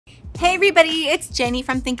Hey everybody, it's Jenny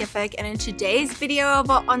from Thinkific, and in today's video of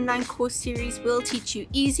our online course series, we'll teach you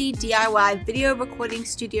easy DIY video recording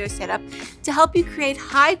studio setup to help you create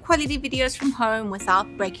high quality videos from home without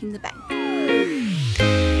breaking the bank.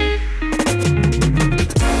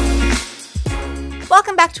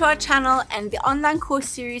 Welcome back to our channel and the online course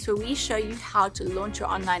series where we show you how to launch your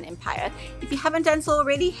online empire. If you haven't done so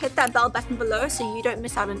already, hit that bell button below so you don't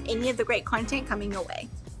miss out on any of the great content coming your way.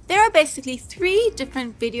 There are basically 3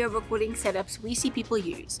 different video recording setups we see people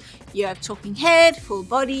use. You have talking head, full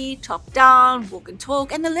body, top down, walk and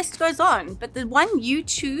talk, and the list goes on. But the one you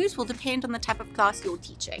choose will depend on the type of class you're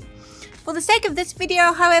teaching. For the sake of this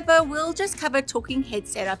video, however, we'll just cover talking head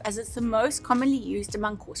setup as it's the most commonly used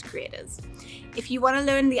among course creators. If you want to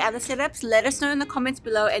learn the other setups, let us know in the comments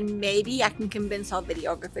below and maybe I can convince our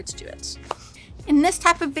videographer to do it. In this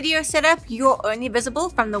type of video setup, you're only visible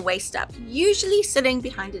from the waist up, usually sitting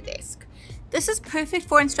behind a desk. This is perfect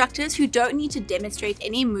for instructors who don't need to demonstrate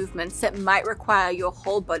any movements that might require your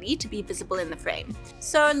whole body to be visible in the frame.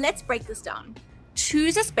 So let's break this down.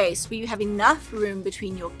 Choose a space where you have enough room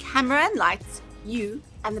between your camera and lights, you,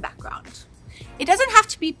 and the background. It doesn't have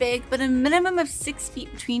to be big, but a minimum of 6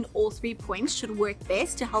 feet between all 3 points should work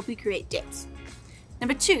best to help you create depth.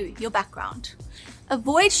 Number 2, your background.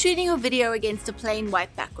 Avoid shooting your video against a plain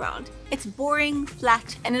white background. It's boring,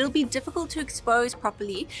 flat, and it'll be difficult to expose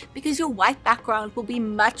properly because your white background will be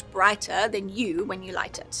much brighter than you when you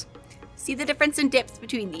light it. See the difference in depth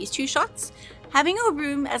between these 2 shots? Having your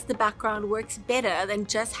room as the background works better than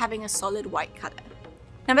just having a solid white color.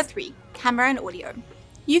 Number 3, camera and audio.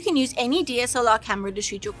 You can use any DSLR camera to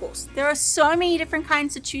shoot your course. There are so many different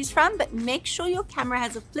kinds to choose from, but make sure your camera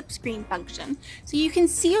has a flip screen function so you can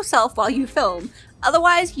see yourself while you film.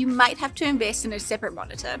 Otherwise, you might have to invest in a separate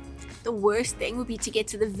monitor. The worst thing would be to get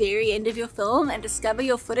to the very end of your film and discover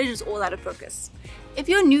your footage is all out of focus. If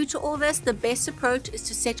you're new to all this, the best approach is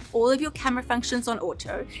to set all of your camera functions on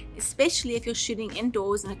auto, especially if you're shooting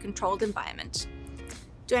indoors in a controlled environment.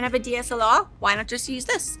 Don't have a DSLR? Why not just use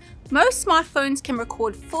this? Most smartphones can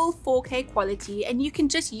record full 4K quality and you can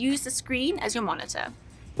just use the screen as your monitor.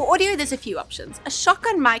 For audio, there's a few options. A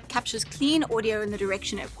shotgun mic captures clean audio in the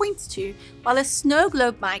direction it points to, while a snow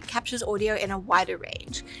globe mic captures audio in a wider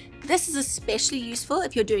range. This is especially useful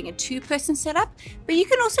if you're doing a 2-person setup, but you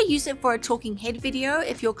can also use it for a talking head video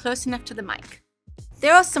if you're close enough to the mic.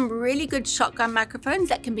 There are some really good shotgun microphones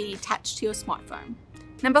that can be attached to your smartphone.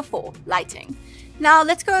 Number 4, lighting. Now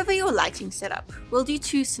let's go over your lighting setup. We'll do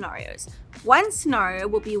 2 scenarios. One scenario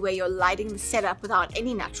will be where you're lighting the setup without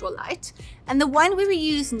any natural light, and the one where we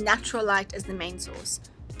use natural light as the main source.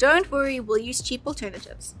 Don't worry, we'll use cheap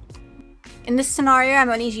alternatives. In this scenario, I'm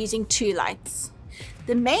only using 2 lights.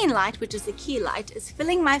 The main light, which is the key light, is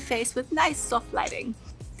filling my face with nice soft lighting.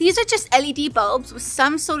 These are just LED bulbs with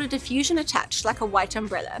some sort of diffusion attached, like a white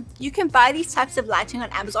umbrella. You can buy these types of lighting on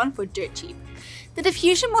Amazon for dirt cheap. The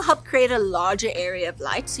diffusion will help create a larger area of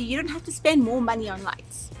light so you don't have to spend more money on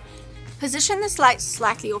lights. Position this light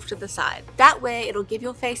slightly off to the side. That way it'll give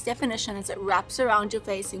your face definition as it wraps around your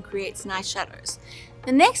face and creates nice shadows.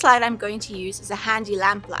 The next light I'm going to use is a handy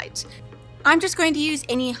lamp light. I'm just going to use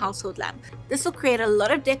any household lamp. This will create a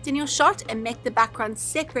lot of depth in your shot and make the background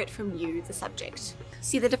separate from you, the subject.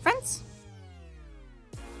 See the difference?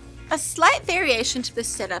 A slight variation to this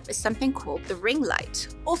setup is something called the ring light,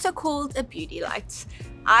 also called a beauty light.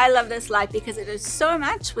 I love this light because it does so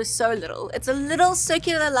much with so little. It's a little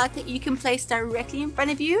circular light that you can place directly in front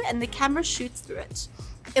of you and the camera shoots through it.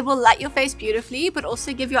 It will light your face beautifully but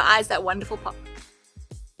also give your eyes that wonderful pop.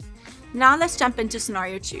 Now let's jump into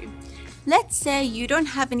scenario 2. Let's say you don't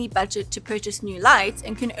have any budget to purchase new lights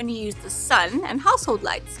and can only use the sun and household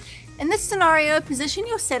lights. In this scenario, position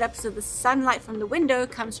your setup so the sunlight from the window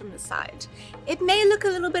comes from the side. It may look a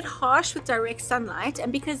little bit harsh with direct sunlight,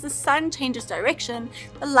 and because the sun changes direction,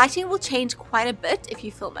 the lighting will change quite a bit if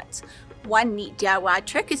you film it. One neat DIY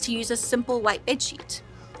trick is to use a simple white bed sheet.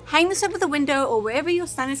 Hang this over the window or wherever your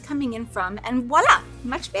sun is coming in from, and voila,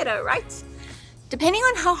 much better, right? Depending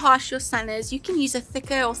on how harsh your sun is, you can use a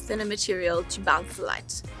thicker or thinner material to bounce the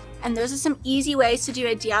light. And those are some easy ways to do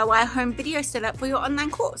a DIY home video setup for your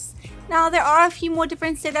online course. Now there are a few more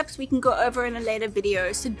different setups we can go over in a later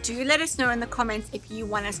video, so do let us know in the comments if you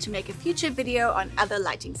want us to make a future video on other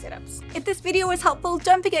lighting setups. If this video was helpful,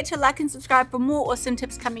 don't forget to like and subscribe for more awesome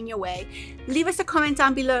tips coming your way. Leave us a comment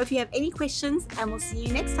down below if you have any questions, and we'll see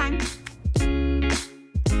you next time.